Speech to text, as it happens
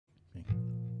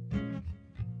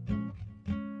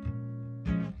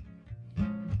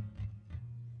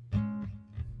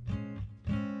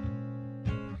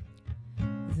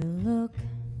The look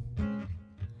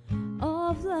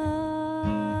of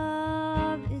love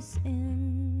is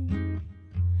in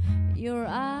your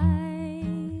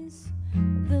eyes.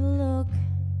 The look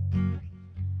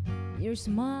your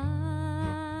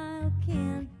smile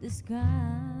can't disguise.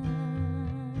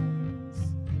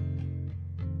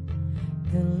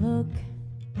 The look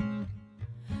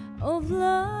of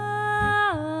love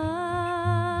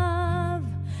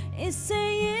is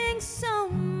saying so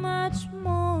much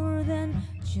more than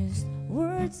just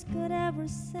words could ever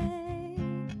say.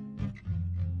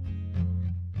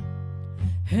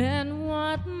 And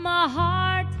what my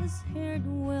heart has heard,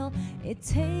 well, it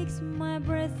takes my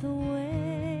breath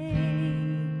away.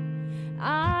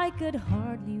 I could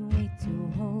hardly wait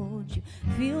to hold you,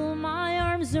 feel my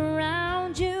arms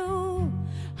around you.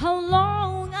 How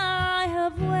long I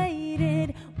have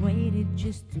waited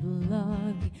just to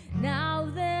love you. Now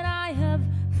that I have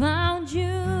found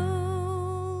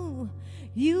you,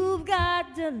 you've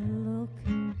got the look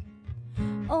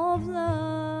of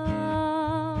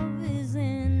love is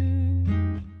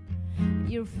in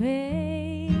your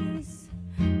face.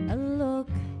 A look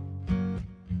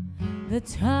that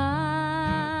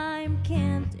time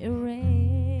can't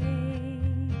erase.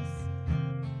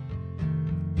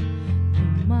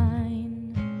 You're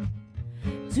mine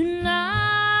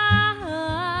tonight.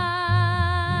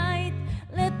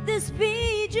 Let this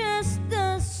be just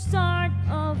the start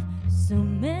of so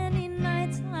many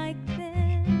nights like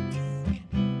this.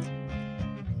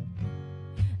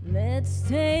 Let's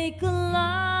take a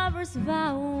lover's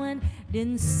vow and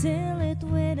then seal it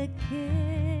with a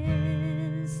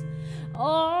kiss.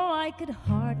 Oh, I could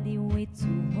hardly wait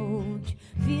to hold you,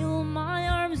 feel my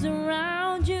arms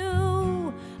around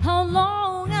you. How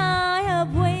long I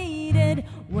have waited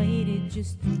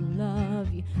just to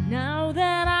love you. Now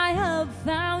that I have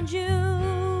found you,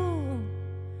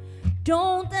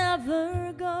 don't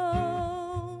ever go.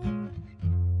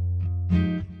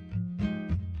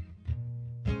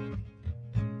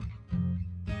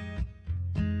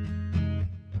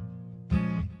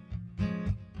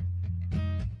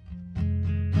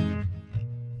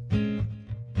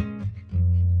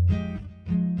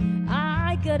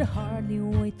 I could hardly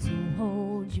wait to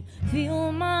hold you,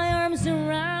 feel my arms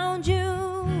around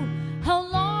you. How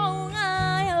long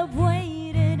I have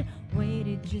waited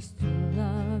just to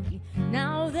love you.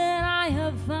 Now that I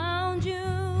have found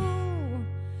you,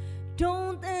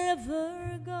 don't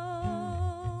ever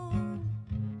go.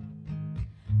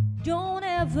 Don't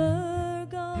ever